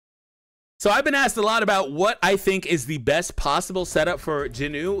So I've been asked a lot about what I think is the best possible setup for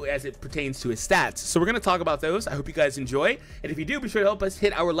Jin Woo as it pertains to his stats. So we're going to talk about those. I hope you guys enjoy. And if you do, be sure to help us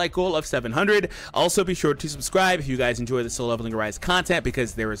hit our like goal of 700. Also, be sure to subscribe if you guys enjoy the Soul Leveling Arise content,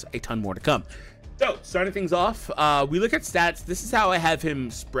 because there is a ton more to come. So, starting things off, we look at stats. This is how I have him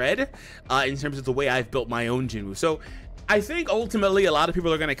spread in terms of the way I've built my own Jin Woo. So I think ultimately a lot of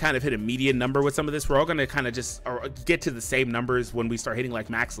people are going to kind of hit a median number with some of this. We're all going to kind of just get to the same numbers when we start hitting like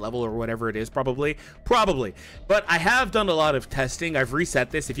max level or whatever it is, probably. But I have done a lot of testing. I've reset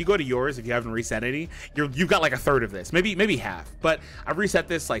this. If you go to yours, if you haven't reset any, you've got like a third of this, maybe half. But I've reset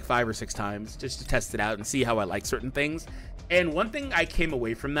this like 5 or 6 times just to test it out and see how I like certain things. And one thing I came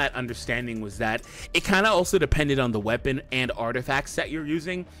away from that understanding was that it kind of also depended on the weapon and artifact set you're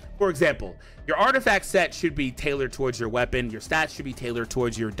using. For example, your artifact set should be tailored towards your weapon. Your stats should be tailored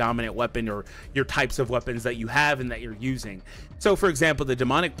towards your dominant weapon or your types of weapons that you have and that you're using. So for example, the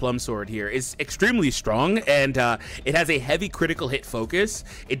demonic plum sword here is extremely strong, and it has a heavy critical hit focus.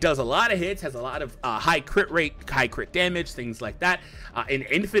 It does a lot of hits, has a lot of high crit rate, high crit damage, things like that. An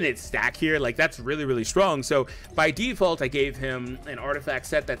infinite stack here, like that's really strong. So by default, I gave him an artifact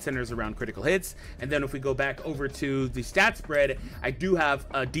set that centers around critical hits. And then if we go back over to the stat spread, I do have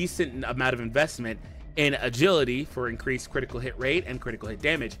a decent amount of investment in agility for increased critical hit rate and critical hit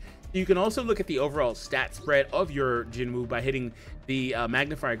damage. You can also look at the overall stat spread of your Jin Woo by hitting the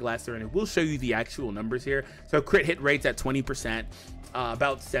magnifier glass there, and it will show you the actual numbers here. So crit hit rates at 20%,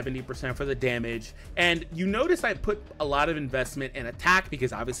 about 70% for the damage. And you notice I put a lot of investment in attack,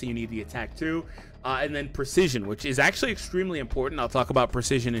 because obviously you need the attack too. And then precision, which is actually extremely important. I'll talk about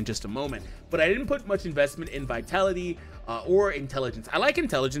precision in just a moment. But I didn't put much investment in vitality or intelligence. I like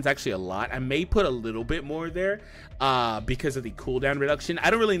intelligence actually a lot. I may put a little bit more there because of the cooldown reduction. I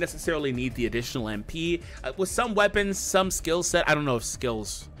don't really necessarily need the additional MP. With some weapons, some skill set, I don't know if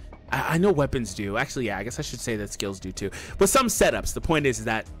skills... I know weapons do. Actually, yeah, I guess I should say that skills do too. With some setups, the point is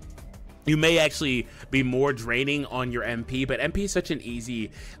that you may actually be more draining on your MP, but MP is such an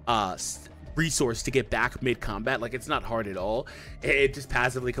easy resource to get back mid-combat. Like, it's not hard at all. It just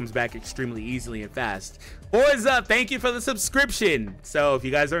passively comes back extremely easily and fast. Boys up, thank you for the subscription. So if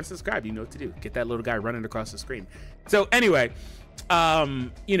you guys aren't subscribed, you know what to do. Get that little guy running across the screen. So anyway,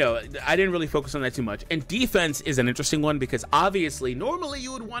 you know, I didn't really focus on that too much. And defense is an interesting one, because obviously normally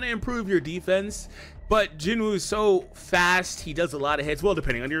you would want to improve your defense, but Jin Woo is so fast, he does a lot of hits, well,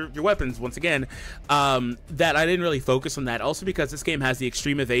 depending on your weapons, once again, that I didn't really focus on that. Also because this game has the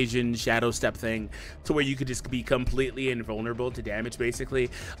extreme evasion shadow step thing, to where you could just be completely invulnerable to damage, basically.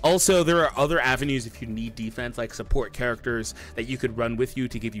 Also, there are other avenues if you need defense, like support characters that you could run with you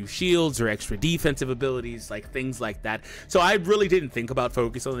to give you shields or extra defensive abilities, like things like that. So I really didn't think about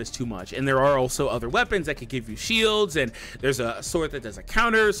focus on this too much. And there are also other weapons that could give you shields, and there's a sword that does a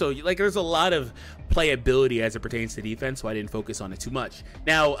counter. So like, there's a lot of playability as it pertains to defense, so I didn't focus on it too much.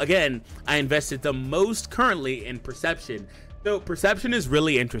 Now again, I invested the most currently in perception. So perception is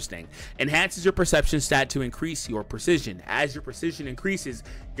really interesting. Enhances your perception stat to increase your precision. As your precision increases,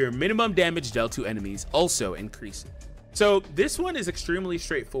 your minimum damage dealt to enemies also increases. So this one is extremely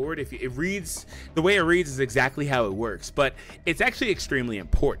straightforward. If it reads, the way it reads is exactly how it works, but it's actually extremely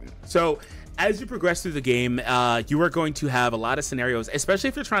important. So as you progress through the game, you are going to have a lot of scenarios, especially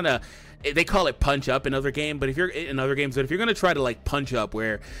if you're trying to, they call it punch up in other games, but if you're in other games, but if you're going to try to like punch up,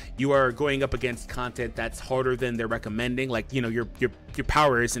 where you are going up against content that's harder than they're recommending, like, you know, your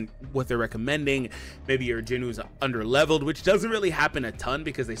power isn't what they're recommending, maybe your Jin Woo's under leveled, which doesn't really happen a ton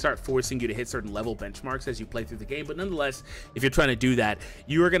because they start forcing you to hit certain level benchmarks as you play through the game. But nonetheless, if you're trying to do that,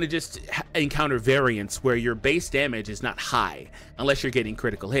 you are going to just encounter variants where your base damage is not high unless you're getting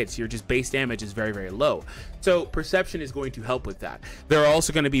critical hits. Your just base damage is very low. So perception is going to help with that. There are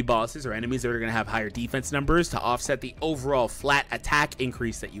also going to be bosses or enemies that are going to have higher defense numbers to offset the overall flat attack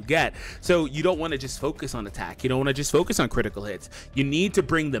increase that you get. So you don't want to just focus on attack. You don't want to just focus on critical hits. You need to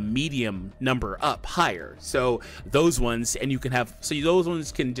bring the medium number up higher. So those ones, and you can have, so those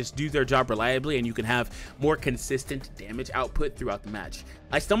ones can just do their job reliably, and you can have more consistent damage output throughout the match.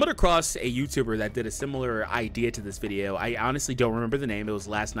 I stumbled across a YouTuber that did a similar idea to this video. I honestly don't remember the name. It was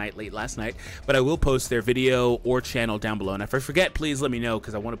last night, late last night, but I will post their video or channel down below. And if I forget, please let me know,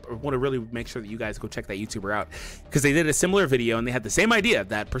 because I want to really make sure that you guys go check that YouTuber out, because they did a similar video and they had the same idea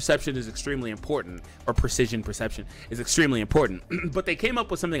that perception is extremely important, or precision perception is extremely important. But they came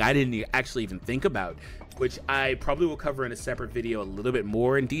up with something I didn't actually even think about, which I probably will cover in a separate video a little bit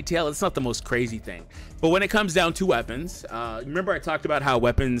more in detail. It's not the most crazy thing, but when it comes down to weapons, remember I talked about how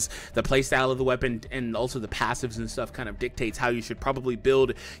weapons, the playstyle of the weapon, and also the passives and stuff kind of dictates how you should probably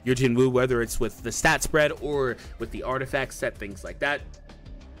build your Jin Woo, whether it's with the stat spread or with the artifact set, things like that.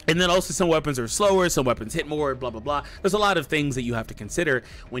 And then also some weapons are slower, some weapons hit more, blah, blah, blah. There's a lot of things that you have to consider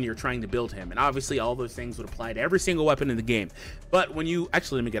when you're trying to build him. And obviously all those things would apply to every single weapon in the game. But when you,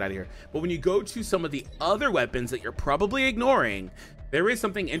 actually, let me get out of here. But when you go to some of the other weapons that you're probably ignoring, there is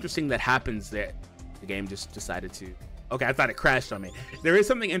something interesting that happens there. The game just decided to, okay, I thought it crashed on me. There is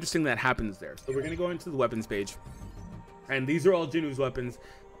something interesting that happens there. So we're gonna go into the weapons page. And these are all Jinwoo's weapons.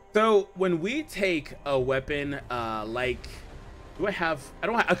 So when we take a weapon like,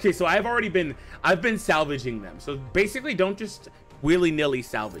 okay, so I've been salvaging them. So basically don't just willy-nilly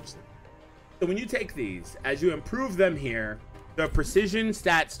salvage them. So when you take these, as you improve them here, the precision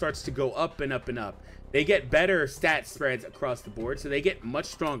stat starts to go up and up and up. They get better stat spreads across the board, so they get much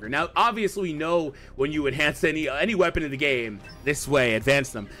stronger. Now, obviously, we know when you enhance any weapon in the game this way, advance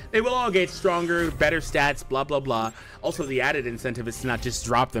them, they will all get stronger, better stats, blah, blah, blah. Also, the added incentive is to not just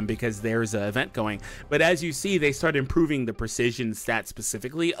drop them because there's an event going. But as you see, they start improving the precision stat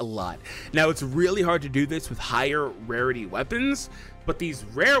specifically a lot. Now, it's really hard to do this with higher rarity weapons. But these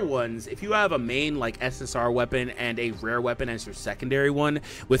rare ones, if you have a main like SSR weapon and a rare weapon as your secondary one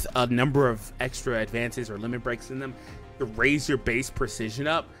with a number of extra advances or limit breaks in them to raise your base precision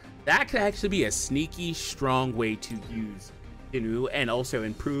up, that could actually be a sneaky strong way to use JINWOO and also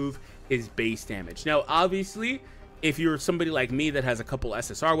improve his base damage. Now, obviously, if you're somebody like me that has a couple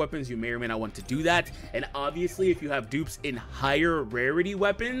SSR weapons, you may or may not want to do that. And obviously, if you have dupes in higher rarity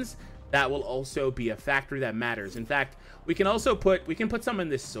weapons, that will also be a factor that matters. In fact, we can put some in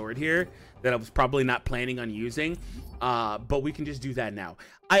this sword here that I was probably not planning on using, but we can just do that now.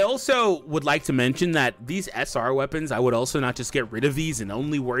 I also would like to mention that these SR weapons, I would also not just get rid of these and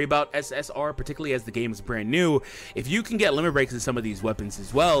only worry about SSR, particularly as the game is brand new. If you can get limit breaks in some of these weapons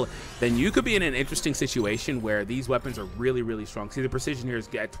as well, then you could be in an interesting situation where these weapons are really, really strong. See, the precision here is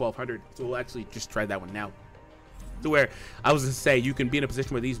at 1200, so we'll actually just try that one now. To where I was gonna say you can be in a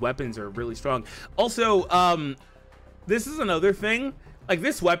position where these weapons are really strong. Also, this is another thing. Like,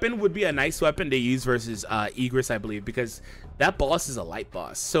 this weapon would be a nice weapon to use versus Egress, I believe, because that boss is a light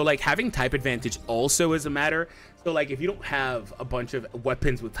boss. So like having type advantage also is a matter. So like if you don't have a bunch of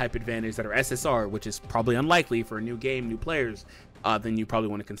weapons with type advantage that are SSR, which is probably unlikely for a new game, new players, then you probably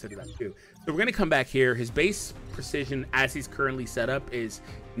want to consider that too. So we're going to come back here. His base precision as he's currently set up is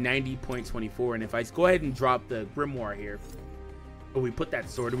 90.24. And if I go ahead and drop the grimoire here, but we put that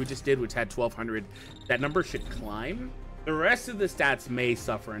sword we just did, which had 1200, that number should climb. The rest of the stats may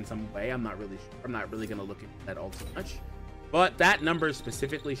suffer in some way. I'm not really going to look at that all too much, but that number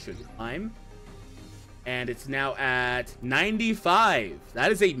specifically should climb. And it's now at 95.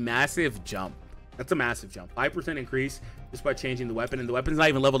 That is a massive jump. That's a massive jump. 5% increase just by changing the weapon, and the weapon's not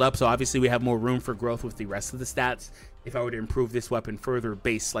even leveled up, so obviously we have more room for growth with the rest of the stats if I were to improve this weapon further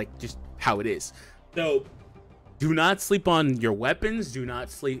based like just how it is. So do not sleep on your weapons. Do not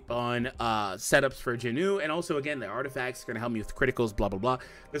sleep on setups for JINWOO. And also, again, the artifacts are going to help me with criticals, blah, blah, blah.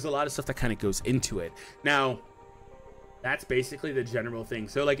 There's a lot of stuff that kind of goes into it. Now, that's basically the general thing.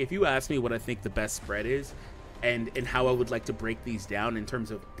 So, like, if you ask me what I think the best spread is and how I would like to break these down in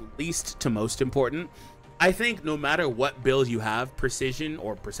terms of least to most important, I think no matter what build you have, precision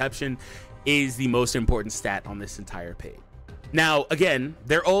or perception is the most important stat on this entire page. Now, again,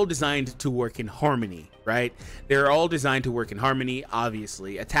 they're all designed to work in harmony, right? They're all designed to work in harmony,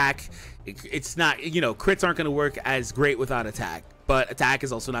 obviously. Attack, it's not, you know, crits aren't going to work as great without attack, but attack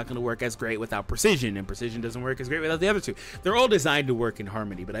is also not going to work as great without precision, and precision doesn't work as great without the other two. They're all designed to work in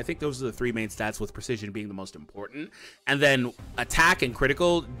harmony, but I think those are the three main stats, with precision being the most important. And then attack and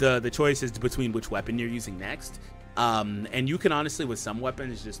critical, the choice is between which weapon you're using next. And you can honestly, with some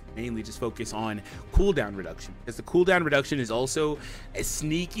weapons, just mainly just focus on cooldown reduction, because the cooldown reduction is also a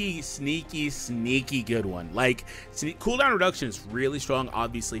sneaky good one. Like, cooldown reduction is really strong,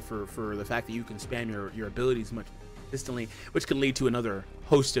 obviously, for the fact that you can spam your abilities much consistently, which can lead to another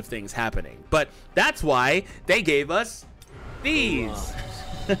host of things happening. But that's why they gave us these.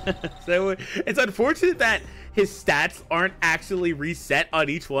 So it's unfortunate that his stats aren't actually reset on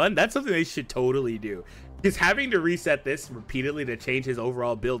each one. That's something they should totally do, because having to reset this repeatedly to change his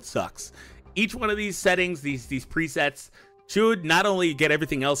overall build sucks. Each one of these settings, these presets, should not only get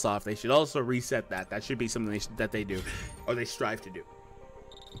everything else off, they should also reset that. That should be something that they do, or they strive to do.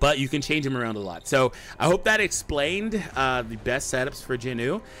 But you can change them around a lot. So I hope that explained the best setups for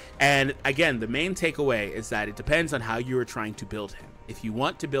JINWOO. And again, the main takeaway is that it depends on how you are trying to build him. If you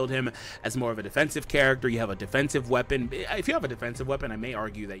want to build him as more of a defensive character, you have a defensive weapon. If you have a defensive weapon, I may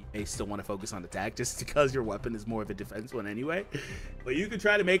argue that you may still want to focus on attack just because your weapon is more of a defense one anyway. But you could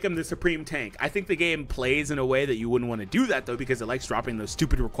try to make him the supreme tank. I think the game plays in a way that you wouldn't want to do that though, because it likes dropping those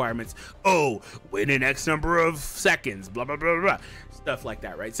stupid requirements. Oh, win in X number of seconds, blah, blah, blah, blah, stuff like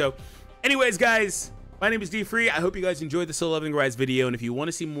that, right? So anyways, guys, my name is D-Free. I hope you guys enjoyed the Solo Leveling Rise video, and if you want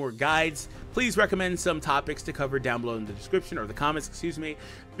to see more guides, please recommend some topics to cover down below in the description, or the comments, excuse me.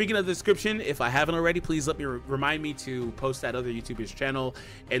 Speaking of the description, if I haven't already, please let me remind me to post that other YouTuber's channel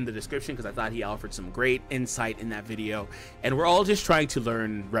in the description, because I thought he offered some great insight in that video, and we're all just trying to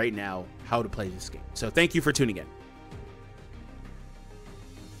learn right now how to play this game. So thank you for tuning in.